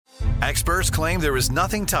Experts claim there is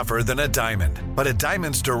nothing tougher than a diamond. But at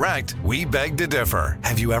Diamonds Direct, we beg to differ.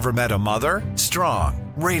 Have you ever met a mother?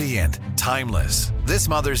 Strong, radiant, timeless. This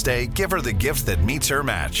Mother's Day, give her the gift that meets her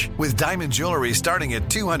match. With diamond jewelry starting at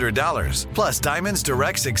 $200. Plus Diamonds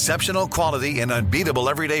Direct's exceptional quality and unbeatable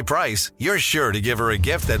everyday price, you're sure to give her a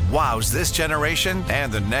gift that wows this generation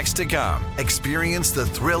and the next to come. Experience the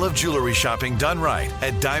thrill of jewelry shopping done right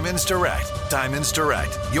at Diamonds Direct. Diamonds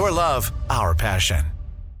Direct. Your love, our passion.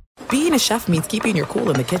 Being a chef means keeping your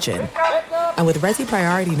cool in the kitchen. And with Resi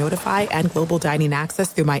Priority Notify and Global Dining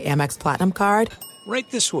Access through my Amex Platinum card, right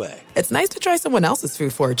this way. It's nice to try someone else's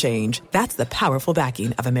food for a change. That's the powerful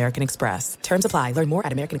backing of American Express. Terms apply. Learn more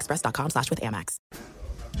at americanexpress.com/withAmex.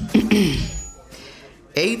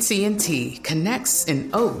 AT&T connects an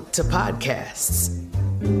ode to podcasts.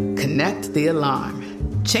 Connect the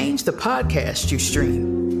alarm. Change the podcast you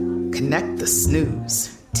stream. Connect the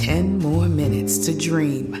snooze. 10 more minutes to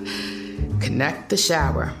dream. Connect the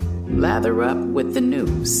shower. Lather up with the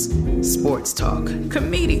news. Sports talk,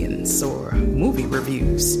 comedians, or movie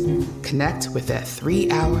reviews. Connect with that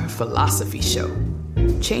 3-hour philosophy show.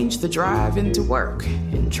 Change the drive into work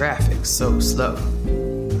in traffic so slow.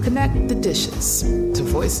 Connect the dishes to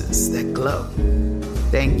voices that glow.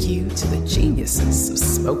 Thank you to the geniuses of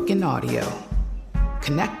spoken audio.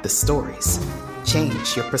 Connect the stories.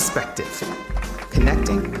 Change your perspective.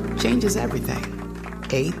 Connecting changes everything.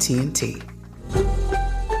 AT&T.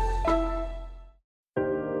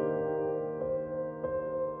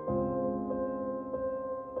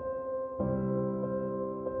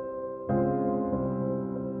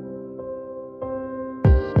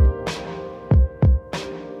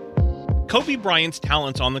 Kobe Bryant's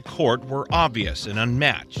talents on the court were obvious and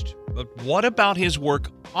unmatched. But what about his work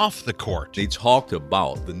off the court? He talked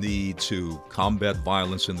about the need to combat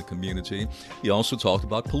violence in the community. He also talked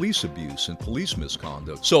about police abuse and police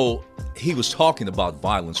misconduct. So he was talking about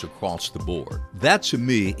violence across the board. That, to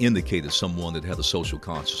me, indicated someone that had a social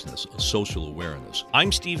consciousness, a social awareness.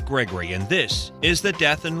 I'm Steve Gregory, and this is The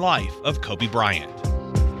Death and Life of Kobe Bryant.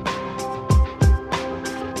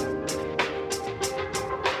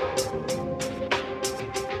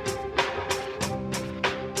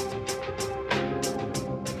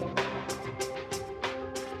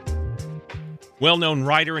 Well-known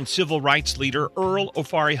writer and civil rights leader Earl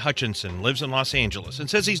Ofari Hutchinson lives in Los Angeles and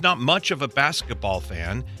says he's not much of a basketball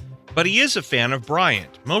fan, but he is a fan of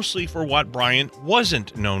Bryant, mostly for what Bryant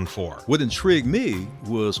wasn't known for. What intrigued me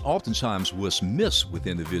was oftentimes what's missed with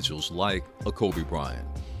individuals like a Kobe Bryant.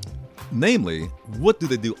 Namely, what do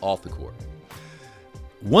they do off the court?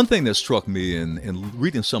 One thing that struck me in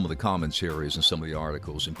reading some of the commentaries and some of the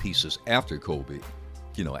articles and pieces after Kobe,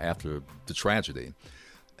 after the tragedy,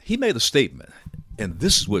 he made a statement, and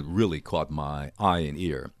this is what really caught my eye and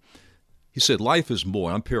ear. He said, life is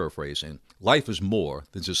more, I'm paraphrasing, life is more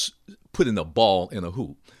than just putting a ball in a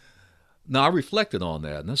hoop. Now, I reflected on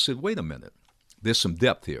that, and I said, wait a minute. There's some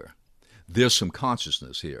depth here. There's some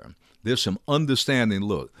consciousness here. There's some understanding.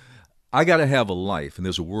 Look, I got to have a life, and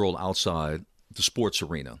there's a world outside the sports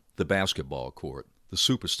arena, the basketball court, the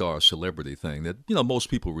superstar celebrity thing that, most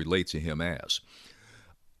people relate to him as.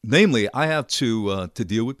 Namely, I have to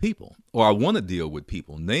deal with people, or I want to deal with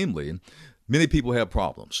people. Namely, many people have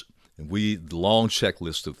problems. And the long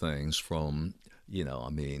checklist of things from,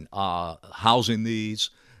 housing needs,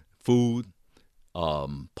 food,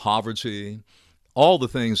 poverty, all the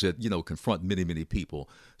things that, confront many, many people.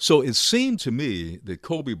 So it seemed to me that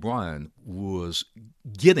Kobe Bryant was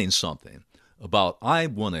getting something about, I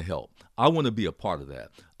want to help. I want to be a part of that.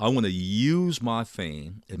 I want to use my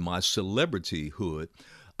fame and my celebrityhood.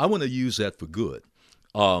 I want to use that for good,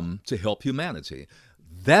 to help humanity.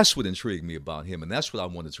 That's what intrigued me about him, and that's what I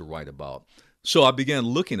wanted to write about. So I began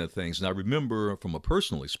looking at things, and I remember from a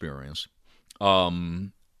personal experience, Nipsey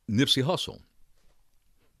Hussle.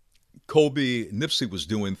 Nipsey was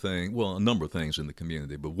doing a number of things in the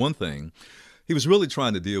community, but one thing, he was really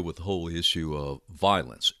trying to deal with the whole issue of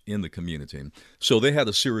violence in the community. So they had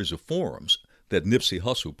a series of forums that Nipsey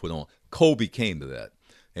Hussle put on. Kobe came to that.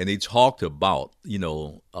 And he talked about,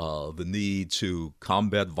 the need to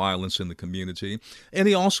combat violence in the community. And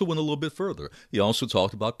he also went a little bit further. He also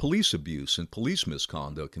talked about police abuse and police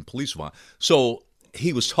misconduct and police violence. So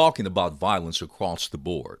he was talking about violence across the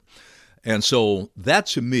board. And so that,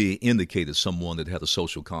 to me, indicated someone that had a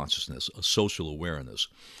social consciousness, a social awareness.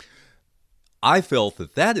 I felt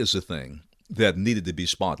that is a thing that needed to be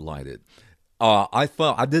spotlighted.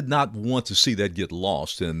 I did not want to see that get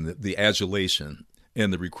lost in the adulation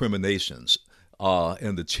and the recriminations,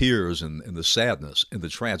 and the tears and the sadness and the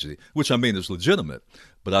tragedy, which is legitimate.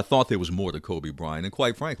 But I thought there was more to Kobe Bryant, and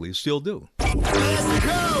quite frankly, still do. Let's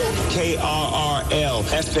go! KRRL,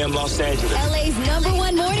 FM Los Angeles. LA's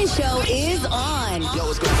 #1 morning show is on. Yo,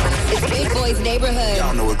 what's going on? It's Big Boy's Neighborhood.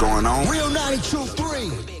 Y'all know what's going on. Real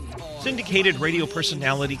 92.3. Syndicated radio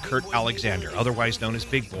personality Kurt Alexander, otherwise known as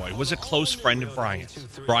Big Boy, was a close friend of Bryant.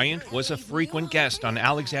 Bryant was a frequent guest on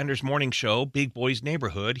Alexander's morning show, Big Boy's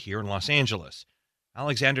Neighborhood, here in Los Angeles.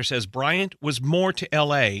 Alexander says Bryant was more to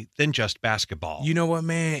L.A. than just basketball. You know what,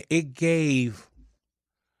 man? It gave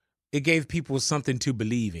people something to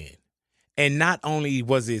believe in. And not only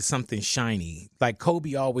was it something shiny, like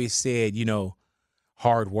Kobe always said,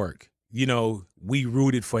 hard work. We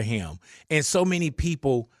rooted for him. And so many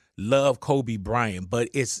people love Kobe Bryant, but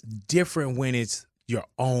it's different when it's your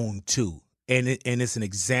own too. And it's an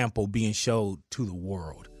example being showed to the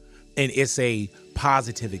world. And it's a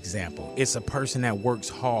positive example. It's a person that works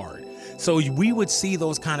hard. So we would see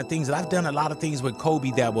those kind of things. And I've done a lot of things with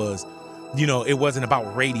Kobe that was, it wasn't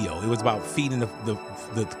about radio. It was about feeding the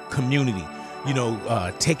community,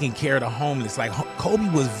 taking care of the homeless. Like Kobe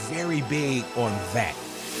was very big on that.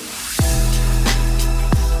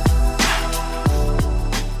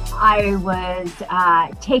 I was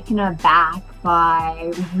taken aback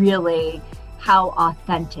by really how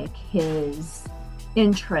authentic his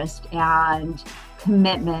interest and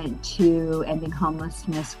commitment to ending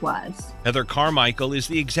homelessness was. Heather Carmichael is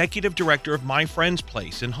the executive director of My Friend's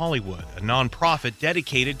Place in Hollywood, a nonprofit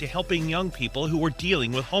dedicated to helping young people who are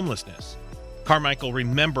dealing with homelessness. Carmichael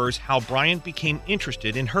remembers how Bryant became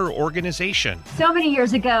interested in her organization. So many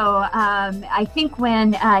years ago, I think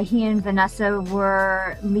when he and Vanessa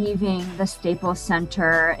were leaving the Staples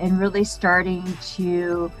Center and really starting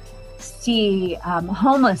to see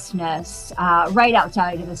homelessness right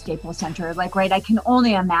outside of the Staples Center. I can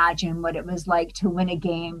only imagine what it was like to win a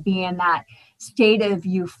game, be in that state of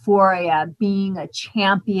euphoria, being a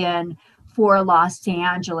champion for Los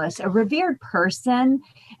Angeles, a revered person,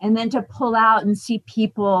 and then to pull out and see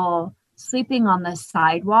people sleeping on the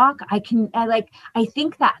sidewalk. I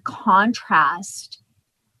think that contrast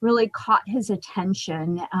really caught his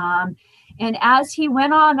attention. And as he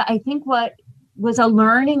went on, I think what was a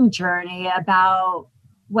learning journey about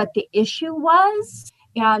what the issue was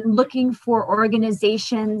and looking for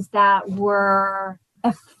organizations that were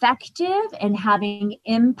effective and having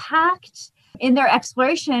impact in their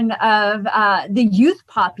exploration of the youth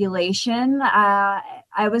population.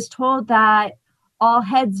 I was told that all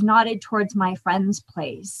heads nodded towards My Friend's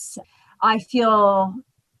Place. I feel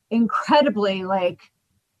incredibly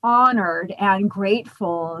honored and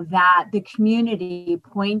grateful that the community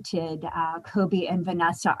pointed Kobe and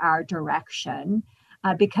Vanessa our direction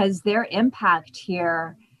because their impact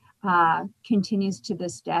here continues to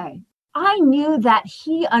this day. I knew that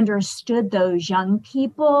he understood those young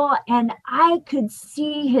people, and I could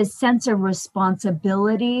see his sense of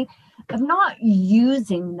responsibility of not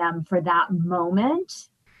using them for that moment.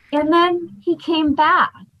 And then he came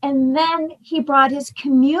back, and then he brought his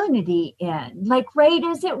community in.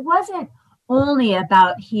 It wasn't only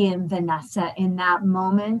about he and Vanessa in that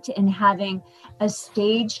moment and having a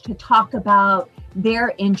stage to talk about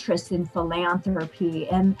their interest in philanthropy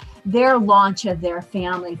and their launch of their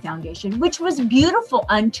family foundation, which was beautiful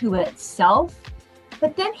unto itself.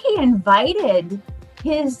 But then he invited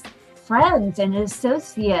his friends and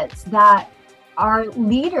associates that are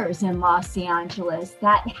leaders in Los Angeles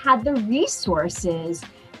that had the resources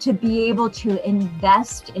to be able to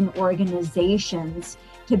invest in organizations,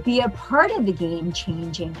 to be a part of the game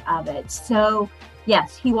changing of it. So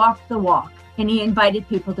yes, he walked the walk and he invited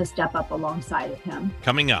people to step up alongside of him.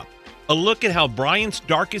 Coming up, a look at how Bryant's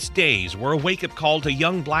darkest days were a wake-up call to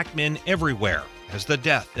young black men everywhere as the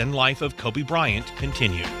death and life of Kobe Bryant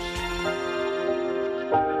continues.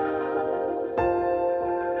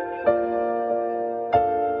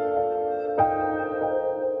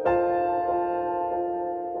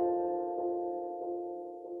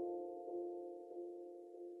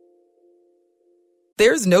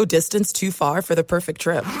 There's no distance too far for the perfect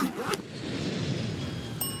trip.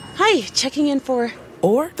 Hi, checking in for...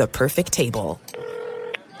 Or the perfect table.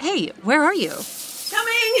 Hey, where are you?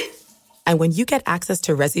 Coming! And when you get access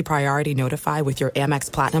to Resi Priority Notify with your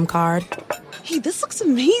Amex Platinum card... Hey, this looks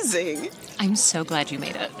amazing. I'm so glad you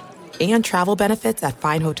made it. And travel benefits at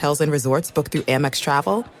fine hotels and resorts booked through Amex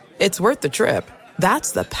Travel, it's worth the trip.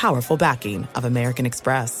 That's the powerful backing of American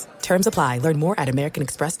Express. Terms apply. Learn more at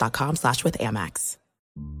americanexpress.com/withAmex.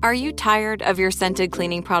 Are you tired of your scented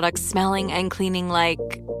cleaning products smelling and cleaning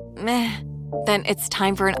like meh? Then it's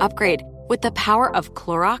time for an upgrade with the power of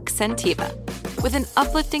Clorox Scentiva. With an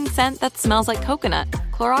uplifting scent that smells like coconut,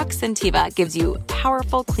 Clorox Scentiva gives you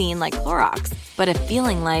powerful clean like Clorox, but a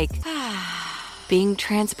feeling like being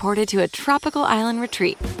transported to a tropical island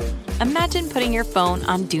retreat. Imagine putting your phone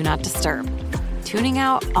on Do Not Disturb, tuning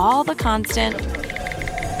out all the constant,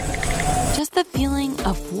 just the feeling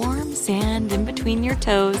of warm sand in between your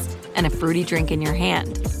toes and a fruity drink in your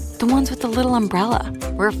hand. The ones with the little umbrella.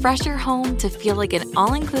 Refresh your home to feel like an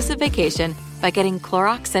all-inclusive vacation by getting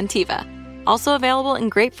Clorox Scentiva. Also available in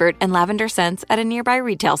grapefruit and lavender scents at a nearby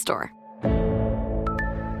retail store.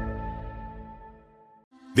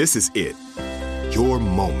 This is it. Your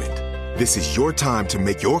moment. This is your time to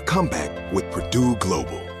make your comeback with Purdue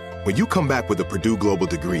Global. When you come back with a Purdue Global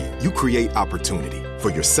degree, you create opportunity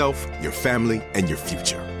for yourself, your family, and your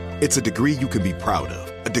future. It's a degree you can be proud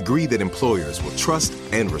of, a degree that employers will trust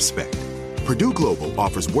and respect. Purdue Global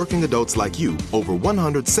offers working adults like you over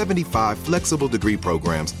 175 flexible degree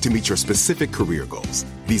programs to meet your specific career goals.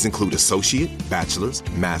 These include associate, bachelor's,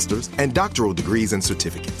 master's, and doctoral degrees and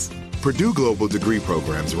certificates. Purdue Global degree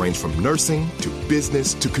programs range from nursing to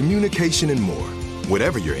business to communication and more.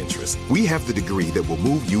 Whatever your interest, we have the degree that will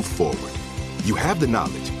move you forward. You have the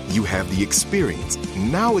knowledge, you have the experience.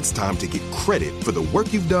 Now it's time to get credit for the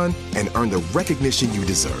work you've done and earn the recognition you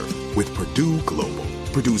deserve with Purdue Global,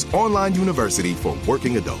 Purdue's online university for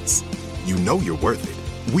working adults. You know you're worth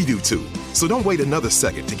it. We do too. So don't wait another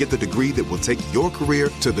second to get the degree that will take your career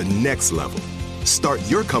to the next level. Start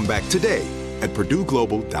your comeback today at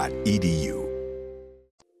purdueglobal.edu.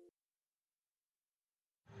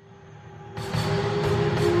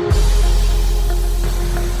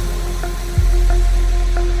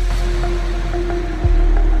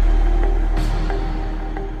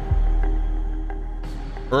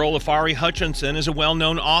 Earl Afari Hutchinson is a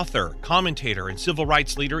well-known author, commentator, and civil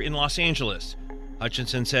rights leader in Los Angeles.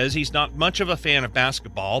 Hutchinson says he's not much of a fan of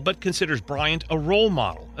basketball, but considers Bryant a role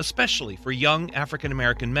model, especially for young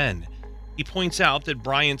African-American men. He points out that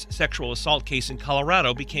Bryant's sexual assault case in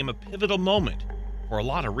Colorado became a pivotal moment for a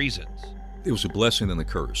lot of reasons. It was a blessing and a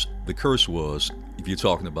curse. The curse was, if you're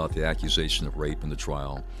talking about the accusation of rape in the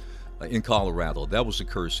trial, in Colorado, that was the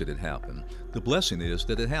curse that had happened. The blessing is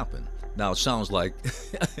that it happened. Now, it sounds like,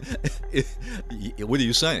 what are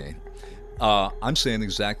you saying? I'm saying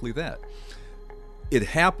exactly that. It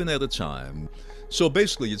happened at a time. So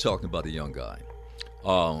basically, you're talking about a young guy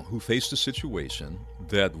who faced a situation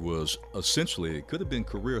that was essentially, it could have been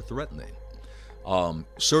career-threatening.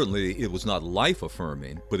 Certainly, it was not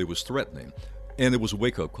life-affirming, but it was threatening. And it was a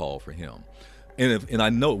wake-up call for him. And I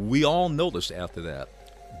know, we all noticed after that,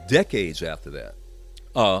 decades after that,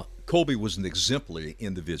 Kobe was an exemplary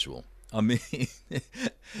individual. I mean,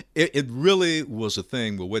 it really was a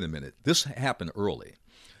thing. Well, wait a minute. This happened early.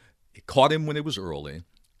 It caught him when it was early.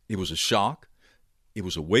 It was a shock. It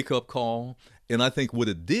was a wake-up call. And I think what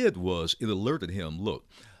it did was it alerted him, look,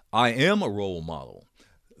 I am a role model.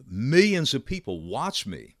 Millions of people watch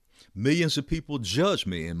me. Millions of people judge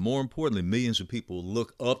me. And more importantly, millions of people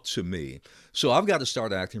look up to me. So I've got to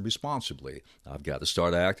start acting responsibly. I've got to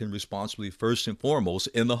start acting responsibly first and foremost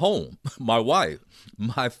in the home, my wife,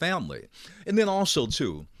 my family. And then also,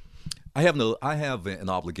 too, I have an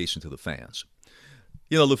obligation to the fans.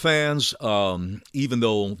 You know, the fans, even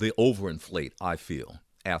though they overinflate, I feel,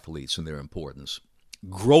 athletes and their importance,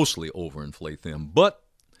 grossly overinflate them, but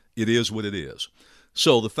it is what it is.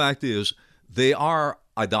 So the fact is, they are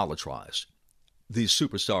idolatrized, these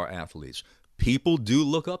superstar athletes. People do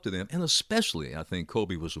look up to them, and especially, I think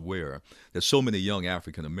Kobe was aware that so many young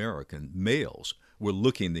African-American males were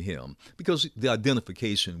looking to him because the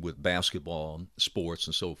identification with basketball, sports,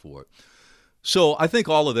 and so forth. So I think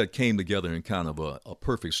all of that came together in kind of a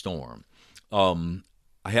perfect storm. I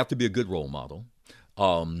have to be a good role model.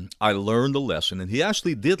 I learned the lesson, and he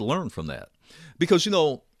actually did learn from that. Because, you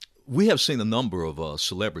know, we have seen a number of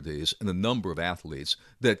celebrities and a number of athletes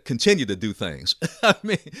that continue to do things. I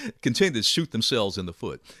mean, continue to shoot themselves in the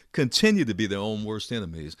foot, continue to be their own worst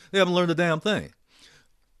enemies. They haven't learned a damn thing.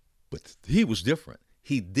 But he was different.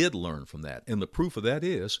 He did learn from that. And the proof of that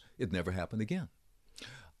is it never happened again.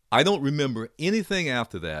 I don't remember anything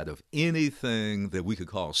after that of anything that we could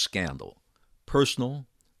call scandal, personal,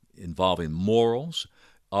 involving morals,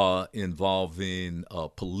 involving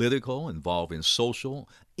political, involving social,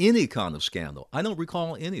 any kind of scandal. I don't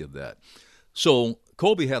recall any of that. So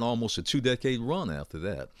Kobe had almost a 2-decade run after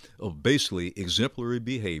that of basically exemplary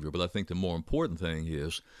behavior. But I think the more important thing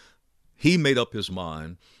is he made up his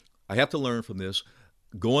mind. I have to learn from this.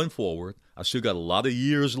 Going forward, I still got a lot of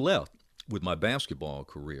years left with my basketball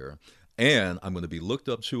career, and I'm going to be looked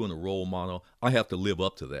up to and a role model. I have to live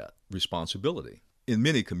up to that responsibility. In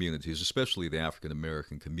many communities, especially the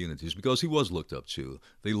African-American communities, because he was looked up to.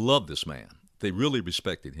 They loved this man. They really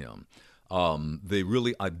respected him. They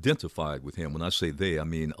really identified with him. When I say they, I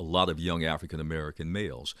mean a lot of young African-American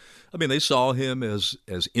males. I mean, they saw him as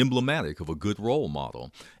emblematic of a good role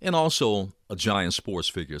model and also a giant sports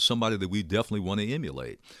figure, somebody that we definitely want to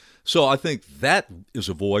emulate. So I think that is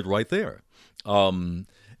a void right there.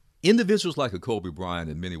 Individuals like a Kobe Bryant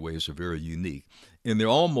in many ways are very unique, and they're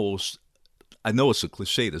almost, I know it's a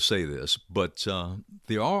cliche to say this, but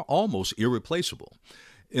they are almost irreplaceable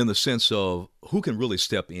in the sense of who can really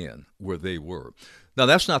step in where they were. Now,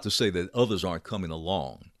 that's not to say that others aren't coming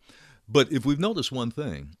along, but if we've noticed one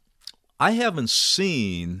thing, I haven't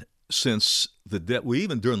seen since the death, well,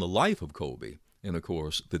 even during the life of Kobe, and of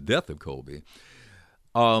course the death of Kobe,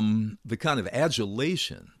 the kind of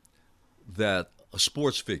adulation that a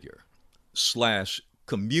sports figure /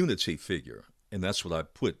 community figure, and that's what I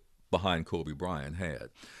put behind Kobe Bryant, had.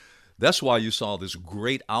 That's why you saw this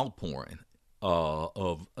great outpouring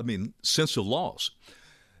sense of loss.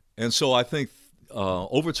 And so I think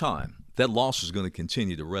over time, that loss is going to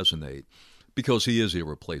continue to resonate because he is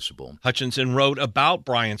irreplaceable. Hutchinson wrote about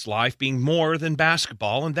Bryant's life being more than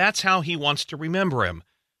basketball, and that's how he wants to remember him.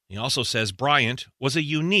 He also says Bryant was a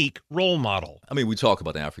unique role model. I mean, we talk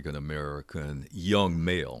about African-American young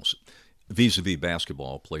males vis-a-vis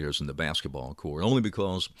basketball players in the basketball court, only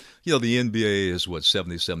because, the NBA is,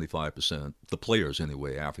 70-75%, the players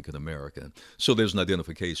anyway, African-American. So there's an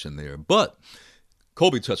identification there. But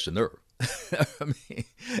Kobe touched a nerve. I mean,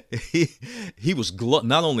 he was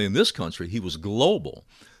not only in this country, he was global.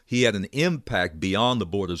 He had an impact beyond the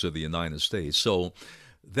borders of the United States. So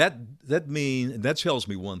that tells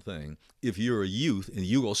me one thing. If you're a youth in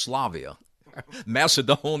Yugoslavia,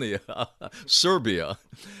 Macedonia, Serbia,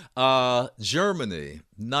 Germany,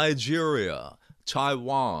 Nigeria,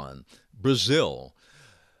 Taiwan, Brazil,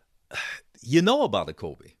 you know about a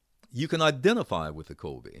Kobe. You can identify with the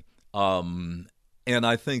Kobe. And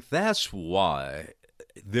I think that's why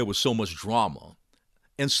there was so much drama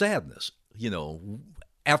and sadness,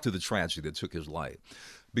 after the tragedy that took his life,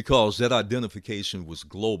 because that identification was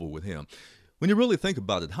global with him. When you really think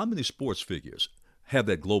about it, how many sports figures have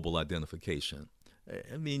that global identification?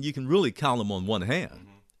 I mean, you can really count them on one hand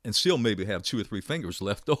and still maybe have 2 or 3 fingers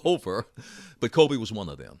left over. But Kobe was one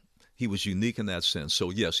of them. He was unique in that sense.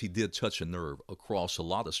 So, yes, he did touch a nerve across a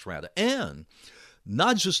lot of strata, and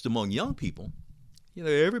not just among young people.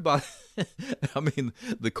 Everybody, I mean,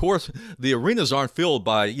 the arenas aren't filled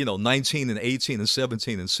by, 19 and 18 and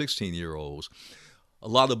 17 and 16-year-olds. A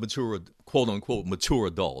lot of mature, quote-unquote, mature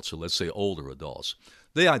adults, or let's say older adults,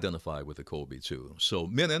 they identify with the Kobe too. So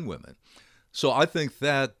men and women. So I think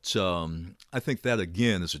that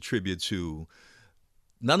again is a tribute to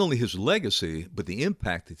not only his legacy, but the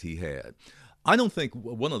impact that he had.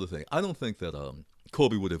 One other thing, I don't think that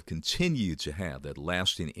Kobe would have continued to have that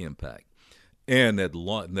lasting impact and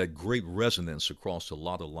that great resonance across a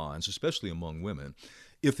lot of lines, especially among women,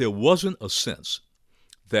 if there wasn't a sense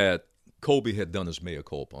that Kobe had done his mea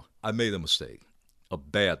culpa. I made a mistake, a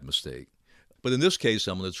bad mistake. But in this case,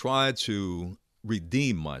 I'm going to try to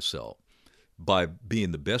redeem myself by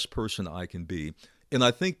being the best person I can be. And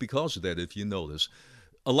I think because of that, if you notice,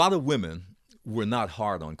 a lot of women were not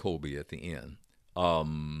hard on Kobe at the end.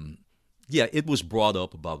 Yeah, it was brought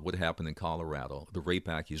up about what happened in Colorado, the rape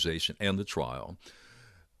accusation and the trial.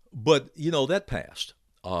 But, that passed.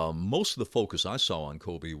 Most of the focus I saw on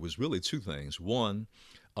Kobe was really 2 things. One,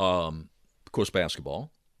 of course,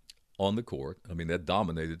 basketball on the court. I mean, that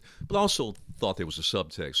dominated. But I also thought there was a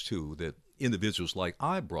subtext, too, that individuals like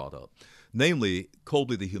I brought up, namely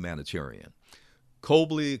Kobe the humanitarian.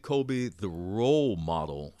 Kobe the role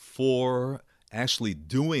model for actually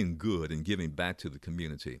doing good and giving back to the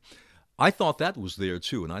community. I thought that was there,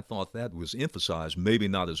 too, and I thought that was emphasized, maybe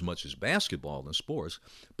not as much as basketball and sports,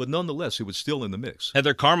 but nonetheless, it was still in the mix.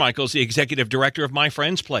 Heather Carmichael is the executive director of My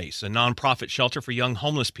Friend's Place, a nonprofit shelter for young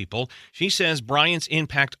homeless people. She says Bryant's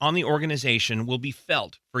impact on the organization will be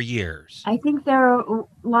felt for years. I think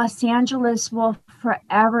Los Angeles will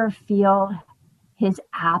forever feel his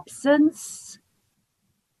absence,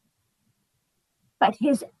 but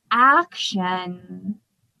his action,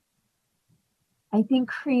 I think,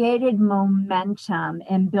 created momentum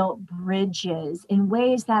and built bridges in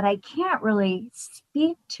ways that I can't really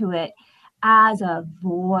speak to it as a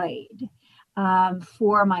void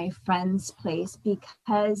for My Friend's Place,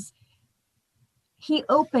 because he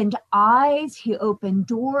opened eyes, he opened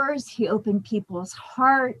doors, he opened people's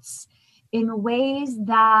hearts in ways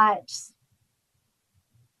that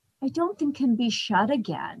I don't think can be shut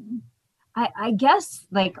again. I guess,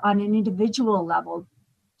 like, on an individual level,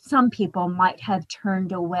 some people might have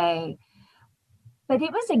turned away, but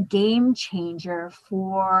it was a game changer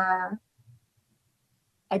for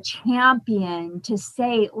a champion to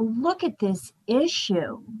say, look at this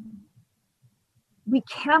issue. We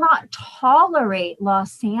cannot tolerate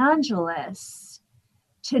Los Angeles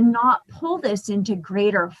to not pull this into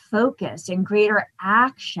greater focus and greater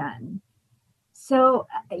action. So,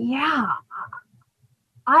 yeah,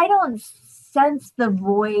 I don't sense the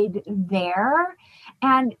void there.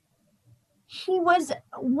 And he was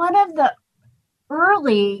one of the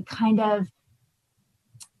early kind of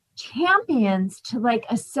champions to like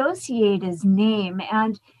associate his name.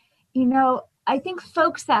 And, you know, I think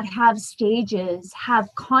folks that have stages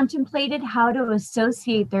have contemplated how to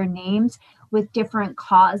associate their names with different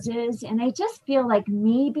causes. And I just feel like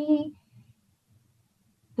maybe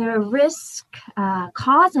the risk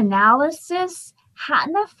cause analysis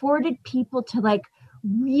hadn't afforded people to like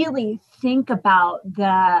really think about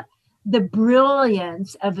the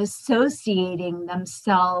brilliance of associating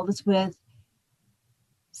themselves with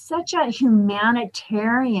such a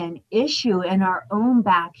humanitarian issue in our own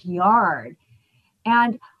backyard.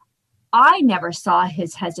 And I never saw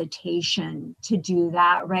his hesitation to do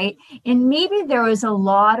that, right? And maybe there was a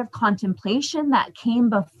lot of contemplation that came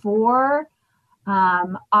before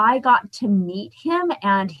I got to meet him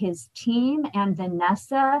and his team and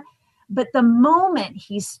Vanessa. But the moment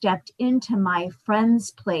he stepped into my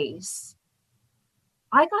friend's place,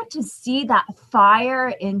 I got to see that fire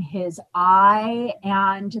in his eye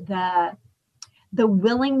and the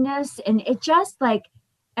willingness, and it just like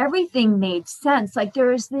everything made sense. Like there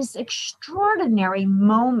was this extraordinary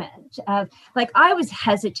moment of like, I was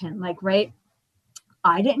hesitant, like, right?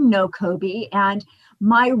 I didn't know Kobe, and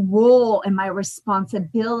my role and my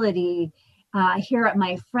responsibility here at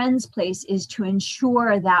my friend's place is to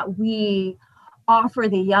ensure that we offer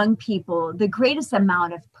the young people the greatest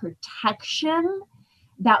amount of protection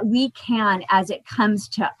that we can as it comes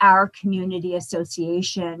to our community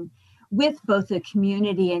association with both the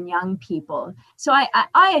community and young people. So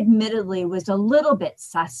I admittedly was a little bit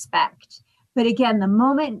suspect. But again, the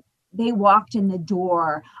moment they walked in the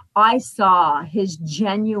door, I saw his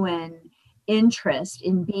genuine interest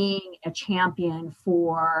in being a champion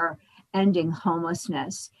for ending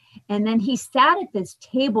homelessness. And then he sat at this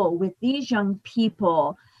table with these young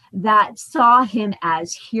people that saw him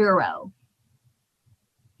as hero.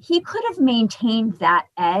 He could have maintained that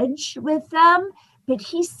edge with them, but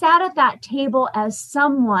he sat at that table as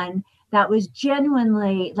someone that was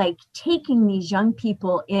genuinely like taking these young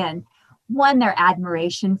people in, one, their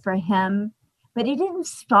admiration for him, but he didn't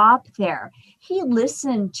stop there. He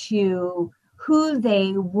listened to who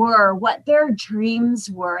they were, what their dreams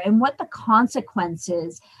were, and what the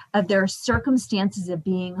consequences of their circumstances of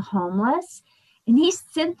being homeless. And he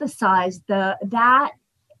synthesized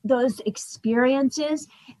those experiences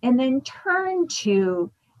and then turned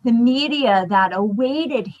to the media that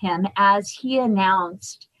awaited him as he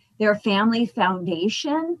announced their family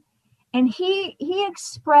foundation. And he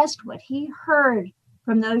expressed what he heard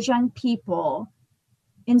from those young people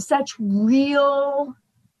in such real,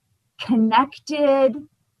 connected,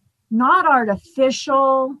 not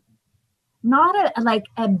artificial, not like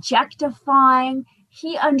objectifying.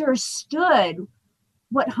 He understood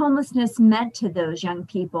what homelessness meant to those young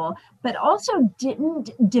people, but also didn't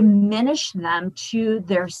diminish them to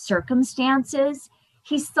their circumstances.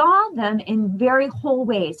 He saw them in very whole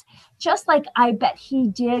ways, just like I bet he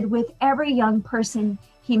did with every young person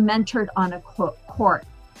he mentored on a court.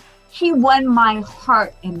 He won my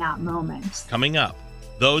heart in that moment. Coming up,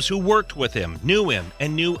 those who worked with him, knew him,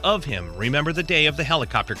 and knew of him remember the day of the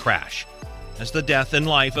helicopter crash as the death and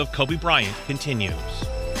life of Kobe Bryant continues.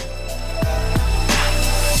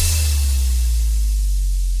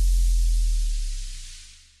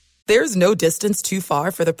 There's no distance too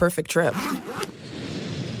far for the perfect trip.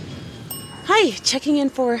 Hi, checking in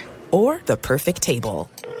for... Or the perfect table.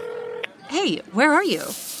 Hey, where are you?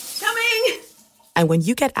 Coming! And when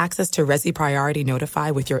you get access to Resi Priority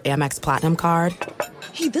Notify with your Amex Platinum card...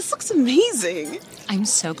 Hey, this looks amazing! I'm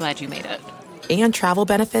so glad you made it. And travel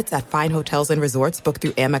benefits at fine hotels and resorts booked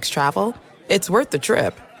through Amex Travel, it's worth the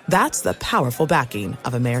trip. That's the powerful backing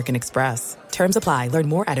of American Express. Terms apply. Learn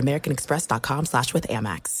more at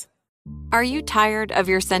americanexpress.com/withAmex. Are you tired of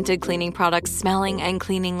your scented cleaning products smelling and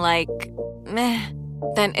cleaning like meh?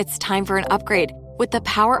 Then it's time for an upgrade with the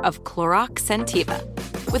power of Clorox Scentiva.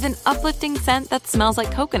 With an uplifting scent that smells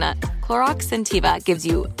like coconut, Clorox Scentiva gives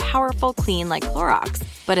you powerful clean like Clorox,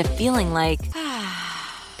 but a feeling like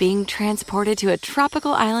being transported to a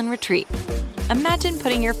tropical island retreat. Imagine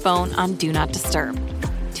putting your phone on Do Not Disturb,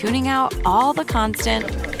 tuning out all the constant,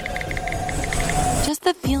 just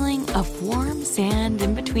the feeling of warm sand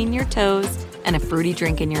in between your toes and a fruity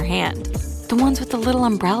drink in your hand. the ones with the little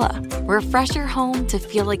umbrella. Refresh your home to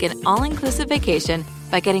feel like an all-inclusive vacation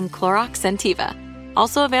by getting Clorox Scentiva.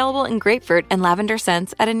 Also available in grapefruit and lavender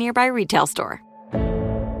scents at a nearby retail store.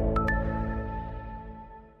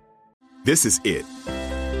 This is it.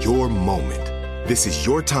 Your moment. This is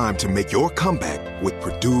your time to make your comeback with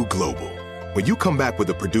Purdue Global. When you come back with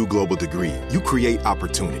a Purdue Global degree, you create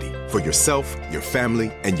opportunity for yourself, your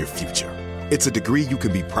family, and your future. It's a degree you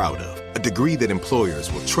can be proud of, a degree that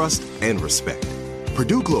employers will trust and respect.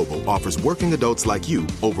 Purdue Global offers working adults like you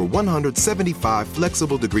over 175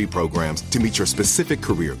 flexible degree programs to meet your specific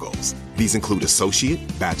career goals. These include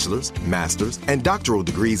associate, bachelor's, master's, and doctoral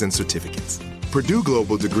degrees and certificates. Purdue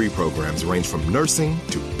Global degree programs range from nursing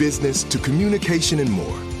to business to communication and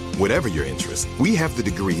more. Whatever your interest, we have the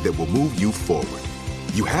degree that will move you forward.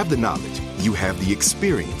 You have the knowledge, you have the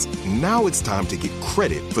experience. Now it's time to get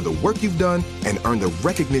credit for the work you've done and earn the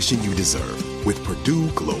recognition you deserve with Purdue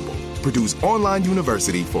Global, Purdue's online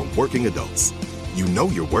university for working adults. You know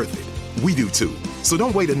you're worth it. We do too. So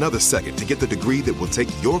don't wait another second to get the degree that will take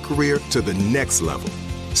your career to the next level.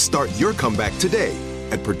 Start your comeback today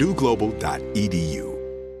at purdueglobal.edu.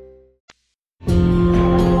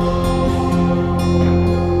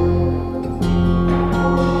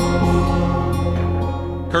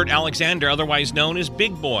 Kurt Alexander, otherwise known as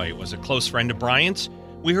Big Boy, was a close friend of Bryant's.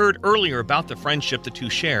 We heard earlier about the friendship the two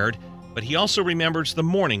shared, but he also remembers the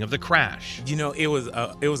morning of the crash. You know, it was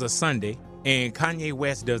a Sunday, and Kanye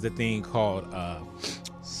West does a thing called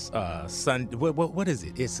what is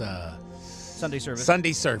it? It's Sunday service.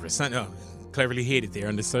 Sunday service. Cleverly hid it there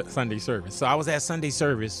under Sunday service. So I was at Sunday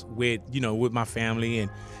service with my family and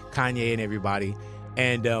Kanye and everybody,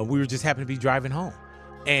 and we were just happened to be driving home.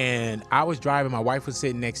 And I was driving, my wife was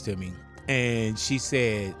sitting next to me, and she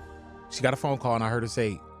said, she got a phone call, and I heard her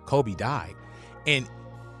say, Kobe died. And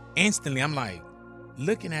instantly, I'm like,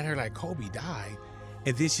 looking at her like, Kobe died?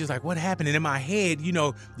 And then she was like, what happened? And in my head,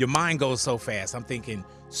 your mind goes so fast. I'm thinking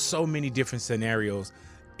so many different scenarios.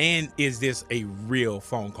 And is this a real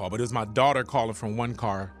phone call? But it was my daughter calling from one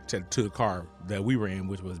car to the car that we were in,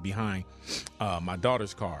 which was behind my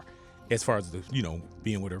daughter's car, as far as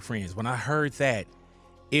being with her friends. When I heard that,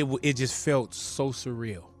 it just felt so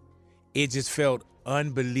surreal. It just felt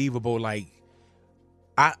unbelievable. Like,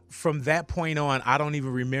 from that point on, I don't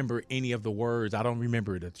even remember any of the words. I don't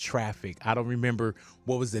remember the traffic. I don't remember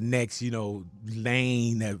what was the next,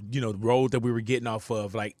 lane, the road that we were getting off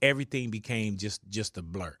of. Like, everything became just a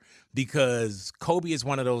blur, because Kobe is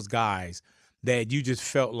one of those guys that you just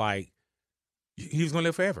felt like he was going to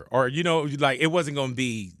live forever. Or, like, it wasn't going to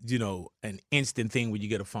be, an instant thing when you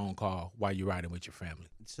get a phone call while you're riding with your family.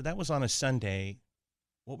 So that was on a Sunday.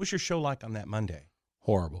 What was your show like on that Monday?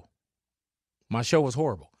 Horrible. My show was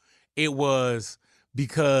horrible. It was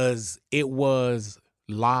because it was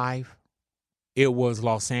live. It was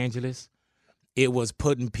Los Angeles. It was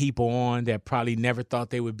putting people on that probably never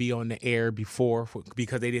thought they would be on the air before,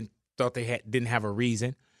 because they didn't have a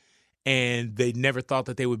reason. And they never thought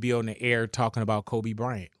that they would be on the air talking about Kobe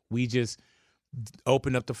Bryant. We just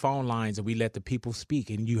opened up the phone lines and we let the people speak.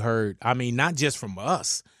 And you heard, not just from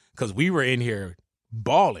us, because we were in here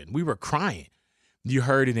bawling. We were crying. You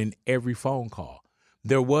heard it in every phone call.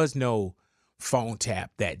 There was no phone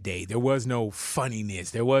tap that day. There was no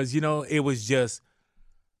funniness. There was,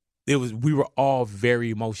 we were all very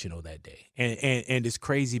emotional that day. And it's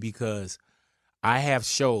crazy because I have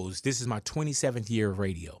shows. This is my 27th year of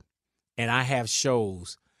radio. And I have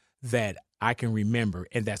shows that I can remember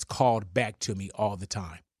and that's called back to me all the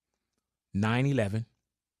time. 9/11,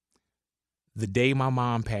 the day my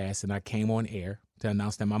mom passed and I came on air to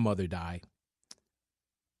announce that my mother died.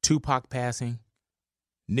 Tupac passing,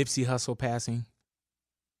 Nipsey Hussle passing,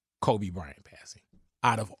 Kobe Bryant passing.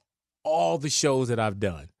 Out of all the shows that I've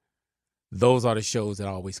done, those are the shows that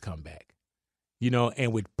always come back.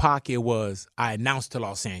 And with Pac, it was, I announced to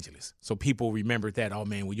Los Angeles. So people remembered that, oh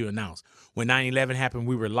man, when you announced. When 9/11 happened,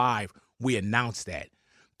 we were live, we announced that.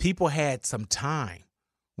 People had some time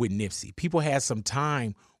with Nipsey. People had some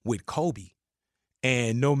time with Kobe.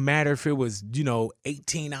 And no matter if it was,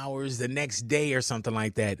 18 hours the next day or something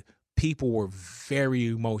like that, people were very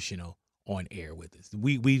emotional on air with us.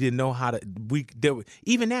 We didn't know how to,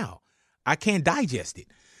 even now, I can't digest it.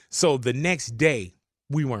 So the next day,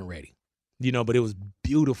 we weren't ready, but it was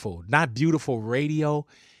beautiful. Not beautiful radio.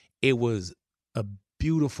 It was a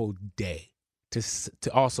beautiful day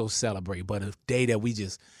to also celebrate, but a day that we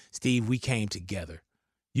came together.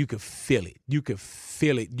 You could feel it. You could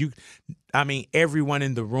feel it. Everyone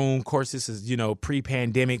in the room, of course, this is,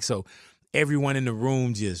 pre-pandemic. So everyone in the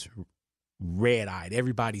room just red-eyed.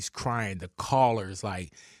 Everybody's crying. The callers,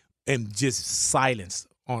 and just silence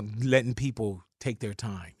on letting people take their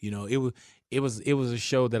time. You know, it was a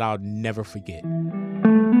show that I'll never forget.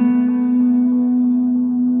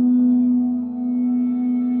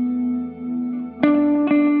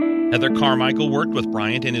 Heather Carmichael worked with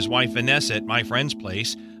Bryant and his wife Vanessa at My Friend's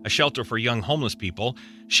Place, a shelter for young homeless people.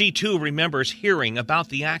 She, too, remembers hearing about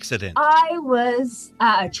the accident. I was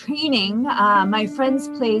training. My Friend's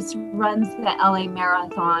Place runs the LA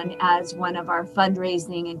Marathon as one of our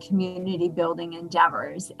fundraising and community building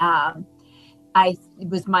endeavors. It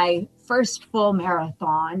was my first full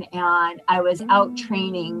marathon, and I was out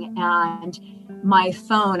training, and my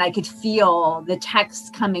phone, I could feel the texts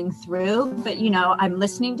coming through, but you know, I'm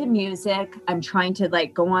listening to music. I'm trying to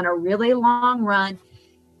go on a really long run.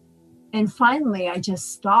 And finally I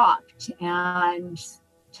just stopped and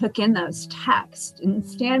took in those texts, and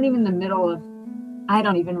standing in the middle of, I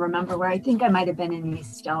don't even remember where, I think I might've been in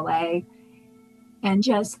East LA, and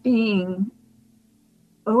just being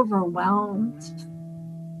overwhelmed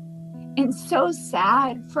and so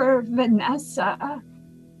sad for Vanessa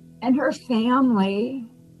and her family,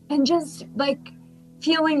 and just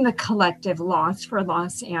feeling the collective loss for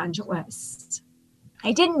Los Angeles.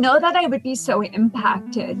 I didn't know that I would be so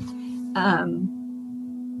impacted.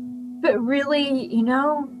 But really, you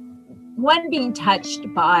know, one, being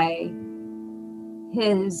touched by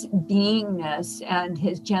his beingness and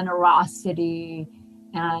his generosity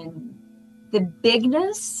and the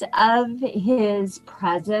bigness of his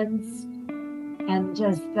presence, and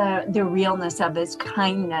just the realness of his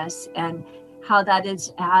kindness, and how that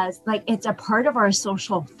is it's a part of our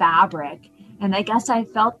social fabric. And I guess I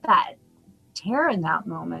felt that tear in that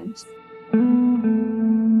moment.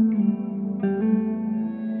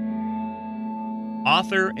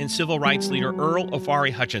 Author and civil rights leader Earl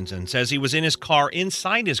Ofari Hutchinson says he was in his car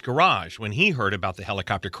inside his garage when he heard about the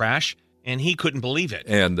helicopter crash, and he couldn't believe it.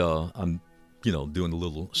 And I'm, doing a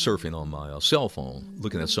little surfing on my cell phone,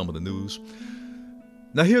 looking at some of the news.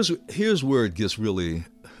 Now, here's where it gets really,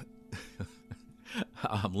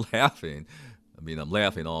 I'm laughing. I'm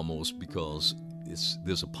laughing almost because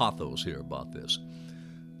there's a pathos here about this.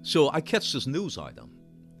 So I catch this news item,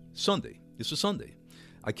 Sunday. It's a Sunday.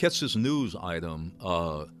 I catch this news item,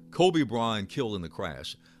 Kobe Bryant killed in the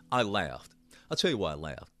crash. I laughed. I'll tell you why I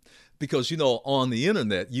laughed. Because, on the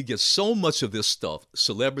internet, you get so much of this stuff.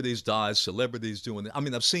 Celebrities die, celebrities doing it.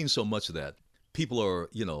 I've seen so much of that. People are,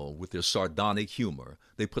 with their sardonic humor,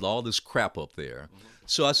 they put all this crap up there.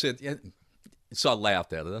 So I said, so I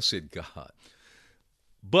laughed at it. I said, God.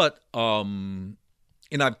 But, and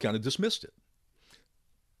I kind of dismissed it.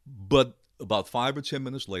 But about 5 or 10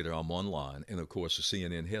 minutes later, I'm online, and of course, the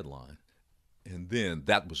CNN headline. And then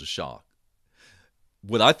that was a shock.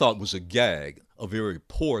 What I thought was a gag, a very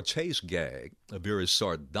poor taste gag, a very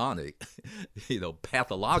sardonic,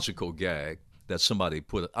 pathological gag that somebody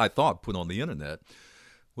put on the internet,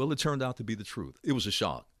 well, it turned out to be the truth. It was a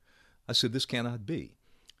shock. I said, this cannot be.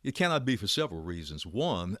 It cannot be for several reasons.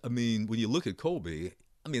 One, when you look at Kobe,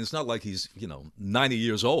 it's not like he's, 90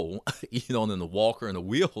 years old, and in a walker and a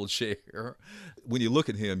wheelchair. When you look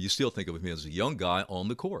at him, you still think of him as a young guy on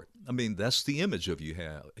the court. That's the image of you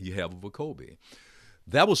have of a Kobe.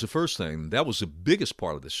 That was the first thing. That was the biggest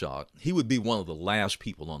part of the shock. He would be one of the last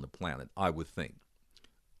people on the planet, I would think,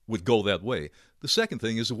 would go that way. The second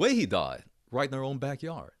thing is the way he died, right in our own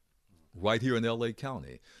backyard, right here in L.A.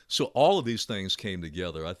 County. So all of these things came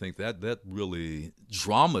together. I think that really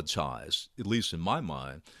dramatized, at least in my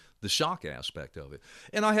mind, the shock aspect of it.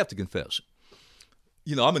 And I have to confess,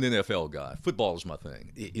 I'm an NFL guy. Football is my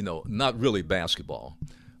thing, not really basketball.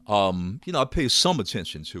 I pay some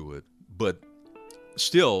attention to it, but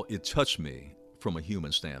still, it touched me from a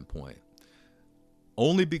human standpoint.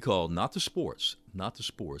 Only because, not the sports,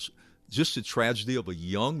 just the tragedy of a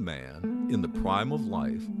young man in the prime of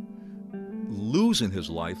life, losing his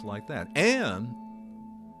life like that, and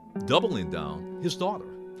doubling down his daughter,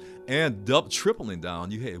 and tripling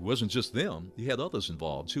down. It wasn't just them; you had others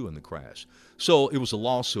involved too in the crash. So it was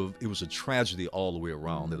a tragedy all the way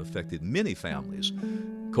around that affected many families,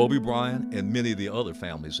 Kobe Bryant and many of the other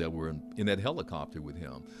families that were in that helicopter with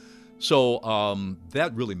him. So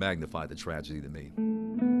that really magnified the tragedy to me.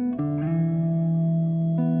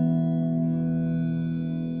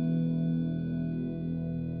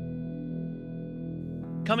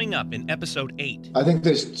 Coming up in episode 8. I think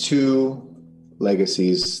there's 2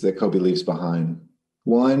 legacies that Kobe leaves behind.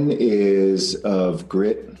 One is of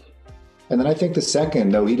grit. And then I think the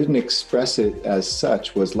second, though he didn't express it as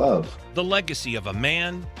such, was love. The legacy of a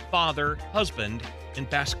man, father, husband, and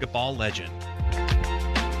basketball legend.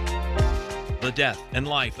 The Death and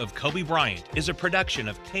Life of Kobe Bryant is a production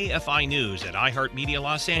of KFI News at iHeartMedia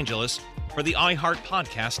Los Angeles for the iHeart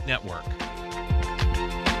Podcast Network.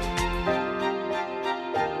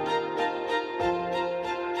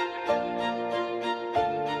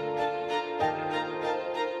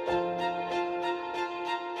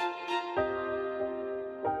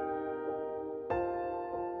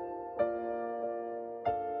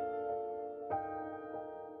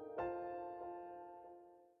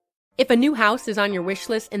 If a new house is on your wish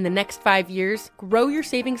list in the next 5 years, grow your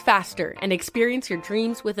savings faster and experience your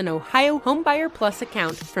dreams with an Ohio Homebuyer Plus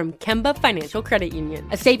account from Kemba Financial Credit Union.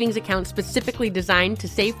 A savings account specifically designed to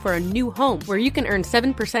save for a new home, where you can earn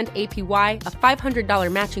 7% APY, a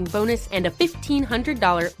 $500 matching bonus, and a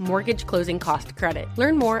 $1,500 mortgage closing cost credit.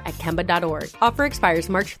 Learn more at Kemba.org. Offer expires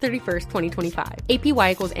March 31st, 2025.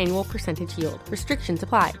 APY equals annual percentage yield. Restrictions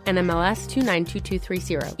apply. NMLS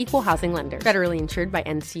 292230. Equal housing lender. Federally insured by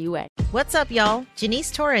NCUA. What's up, y'all?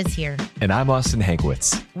 Janice Torres here. And I'm Austin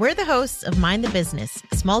Hankwitz. We're the hosts of Mind the Business,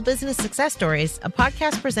 Small Business Success Stories, a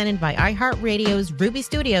podcast presented by iHeartRadio's Ruby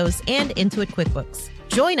Studios and Intuit QuickBooks.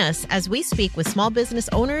 Join us as we speak with small business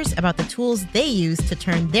owners about the tools they use to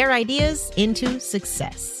turn their ideas into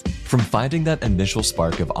success. From finding that initial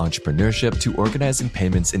spark of entrepreneurship to organizing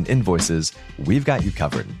payments and invoices, we've got you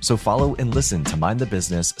covered. So follow and listen to Mind the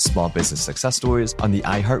Business Small Business Success Stories on the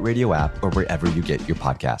iHeartRadio app or wherever you get your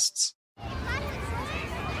podcasts.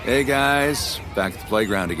 Hey guys, back at the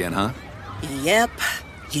playground again, huh? Yep.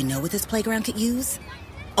 You know what this playground could use?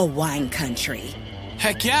 A wine country.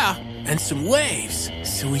 Heck yeah, and some waves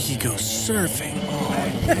so we could go surfing.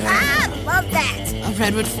 Oh, yeah. Love that. A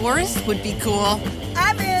redwood forest would be cool.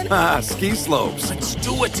 I'm in. Ski slopes. Let's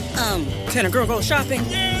do it. Can a girl go shopping?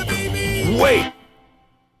 Yeah, baby. Wait.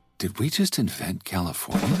 Did we just invent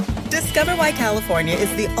California? Discover why California is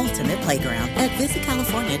the ultimate playground at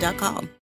visitcalifornia.com.